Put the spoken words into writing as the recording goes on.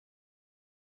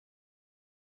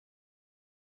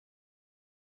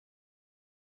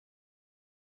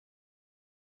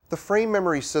The frame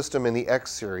memory system in the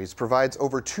X series provides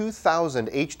over 2,000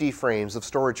 HD frames of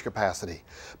storage capacity.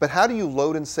 But how do you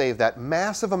load and save that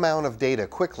massive amount of data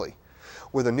quickly?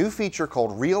 With a new feature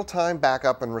called Real-Time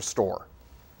Backup and Restore.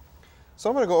 So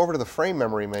I'm going to go over to the frame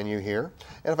memory menu here,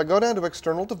 and if I go down to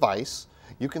External Device,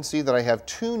 you can see that I have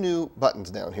two new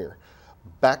buttons down here.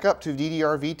 Backup to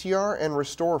Ddr Vtr and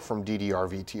Restore from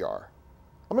Ddr Vtr.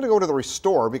 I'm going to go to the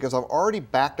Restore because I've already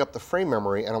backed up the frame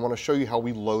memory and I want to show you how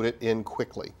we load it in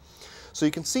quickly. So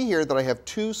you can see here that I have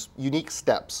two unique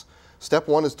steps. Step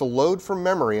one is to load from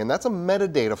memory, and that's a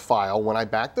metadata file. When I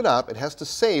backed it up, it has to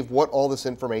save what all this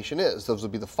information is. Those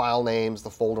would be the file names, the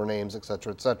folder names,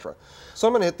 etc., etc. So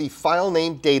I'm going to hit the File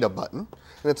Name Data button,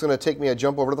 and it's going to take me a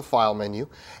jump over to the File menu,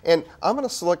 and I'm going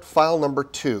to select file number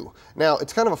 2. Now,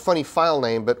 it's kind of a funny file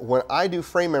name, but when I do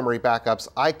frame memory backups,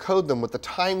 I code them with the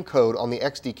time code on the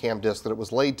XDCAM disk that it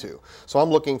was laid to. So I'm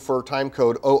looking for time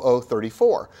code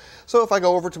 0034. So if I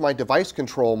go over to my device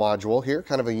control module here,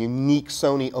 kind of a unique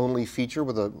Sony-only feature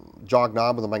with a jog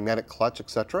knob with a magnetic clutch,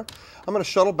 etc. I'm going to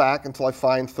shuttle back until I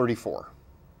find 34.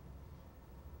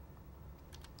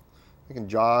 I can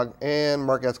jog and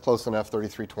mark that's close enough,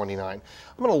 3329.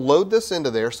 I'm going to load this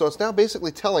into there, so it's now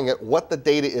basically telling it what the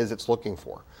data is it's looking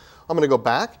for. I'm going to go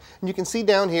back, and you can see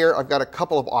down here I've got a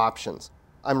couple of options.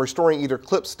 I'm restoring either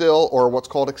clip still or what's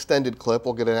called extended clip.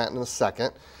 We'll get at that in a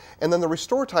second. And then the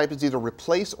restore type is either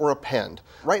replace or append.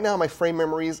 Right now my frame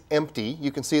memory is empty. You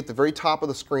can see at the very top of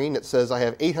the screen it says I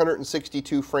have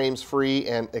 862 frames free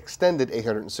and extended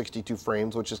 862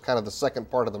 frames, which is kind of the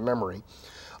second part of the memory.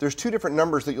 There's two different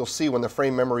numbers that you'll see when the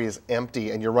frame memory is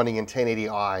empty and you're running in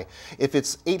 1080i. If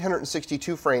it's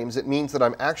 862 frames, it means that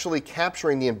I'm actually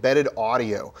capturing the embedded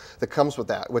audio that comes with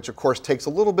that, which of course takes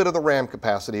a little bit of the RAM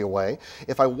capacity away.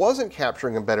 If I wasn't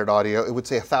capturing embedded audio, it would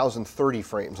say 1,030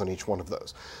 frames on each one of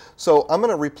those. So I'm going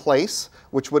to replace,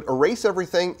 which would erase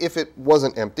everything if it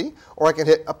wasn't empty, or I can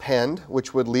hit append,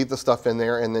 which would leave the stuff in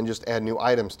there and then just add new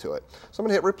items to it. So I'm going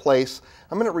to hit replace.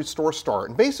 I'm going to restore start.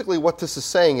 And basically what this is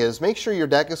saying is make sure your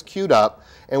deck is queued up,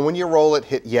 and when you roll it,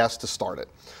 hit yes to start it.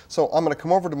 So I'm going to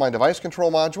come over to my device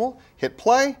control module, hit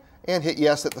play, and hit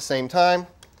yes at the same time.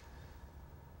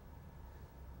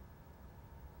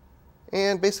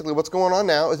 And basically what's going on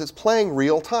now is it's playing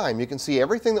real time. You can see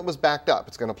everything that was backed up.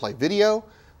 It's going to play video,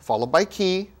 followed by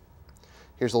key.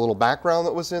 Here's a little background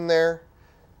that was in there.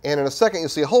 And in a second, you'll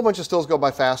see a whole bunch of stills go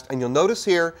by fast, and you'll notice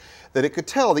here that it could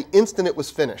tell the instant it was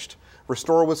finished.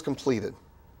 Restore was completed.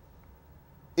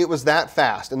 It was that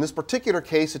fast. In this particular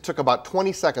case, it took about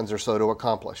 20 seconds or so to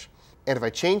accomplish. And if I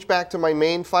change back to my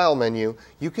main file menu,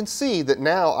 you can see that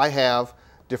now I have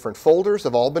different folders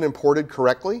have all been imported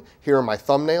correctly. Here are my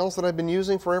thumbnails that I've been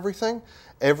using for everything.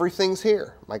 Everything's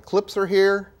here. My clips are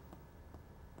here.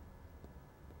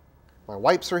 My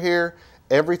wipes are here.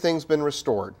 Everything's been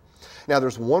restored. Now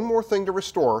there's one more thing to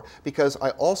restore because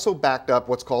I also backed up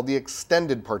what's called the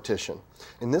extended partition.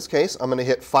 In this case, I'm going to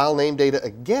hit File Name Data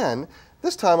again.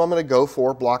 This time I'm going to go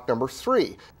for block number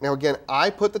 3. Now again,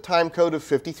 I put the time code of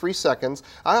 53 seconds.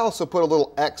 I also put a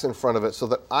little X in front of it so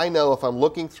that I know if I'm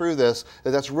looking through this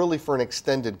that that's really for an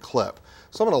extended clip.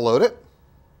 So I'm going to load it.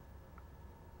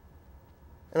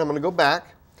 And I'm going to go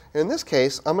back. And in this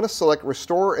case, I'm going to select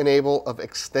Restore Enable of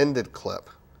Extended Clip.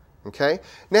 Okay?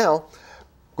 Now,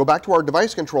 go back to our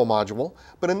device control module,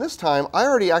 but in this time, I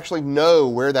already actually know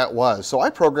where that was. So I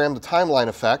programmed the timeline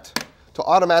effect to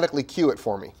automatically queue it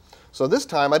for me. So this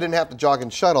time, I didn't have to jog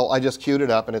and shuttle. I just queued it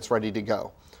up, and it's ready to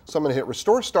go. So I'm going to hit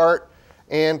Restore Start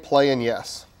and play and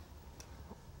yes.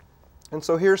 And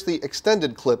so here's the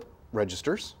extended clip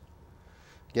registers.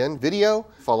 Again, video,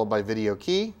 followed by video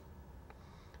key.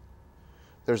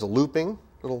 There's a looping,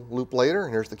 little loop later,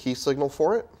 and here's the key signal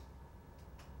for it.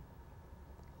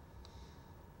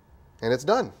 And it's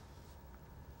done.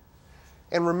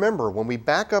 And remember, when we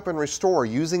back up and restore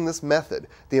using this method,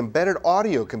 the embedded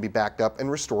audio can be backed up and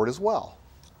restored as well.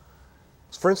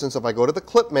 So for instance, if I go to the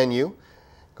clip menu,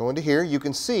 go into here, you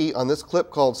can see on this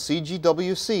clip called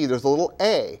CGWC, there's a little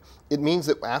A. It means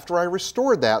that after I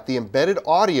restored that, the embedded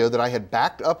audio that I had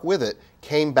backed up with it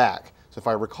came back. So if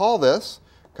I recall this,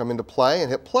 come into play and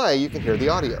hit play, you can hear the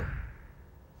audio.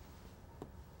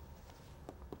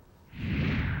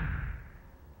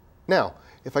 Now,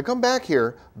 if I come back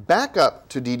here, back up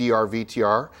to Ddr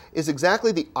Vtr is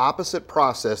exactly the opposite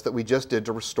process that we just did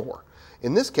to restore.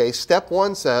 In this case, step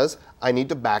 1 says I need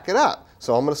to back it up.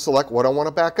 So I'm going to select what I want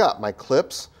to back up, my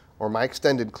clips or my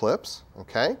extended clips.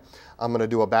 Okay? I'm going to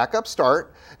do a backup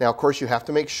start. Now, of course, you have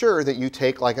to make sure that you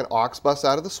take like an aux bus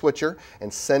out of the switcher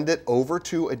and send it over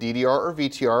to a DDR or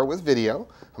VTR with video.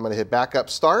 I'm going to hit backup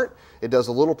start. It does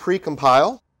a little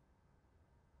pre-compile.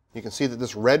 You can see that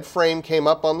this red frame came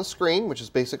up on the screen, which is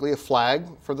basically a flag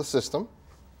for the system.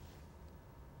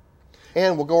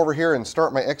 And we'll go over here and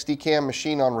start my XDCam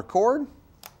machine on record.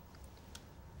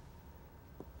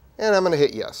 And I'm going to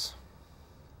hit yes.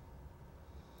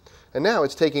 And now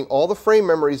it's taking all the frame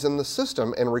memories in the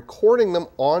system and recording them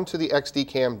onto the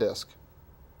XDCam disk.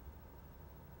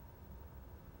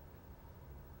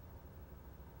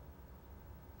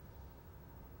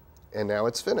 And now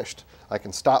it's finished. I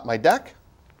can stop my deck,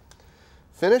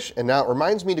 finish, and now it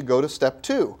reminds me to go to step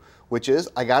 2, which is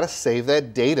I got to save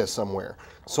that data somewhere.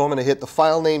 So I'm going to hit the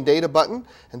File Name Data button,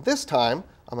 and this time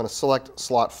I'm going to select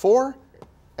slot 4,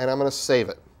 and I'm going to save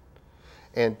it.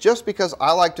 And just because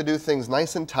I like to do things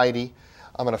nice and tidy,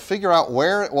 I'm going to figure out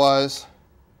where it was.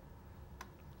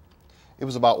 It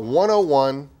was about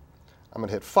 101. I'm going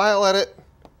to hit File Edit,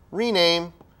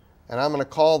 Rename, and I'm going to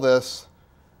call this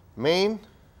Main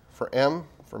for M.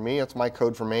 For me, that's my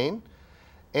code for main.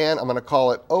 And I'm going to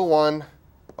call it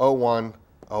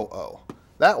 010100.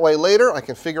 That way later I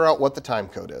can figure out what the time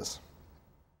code is.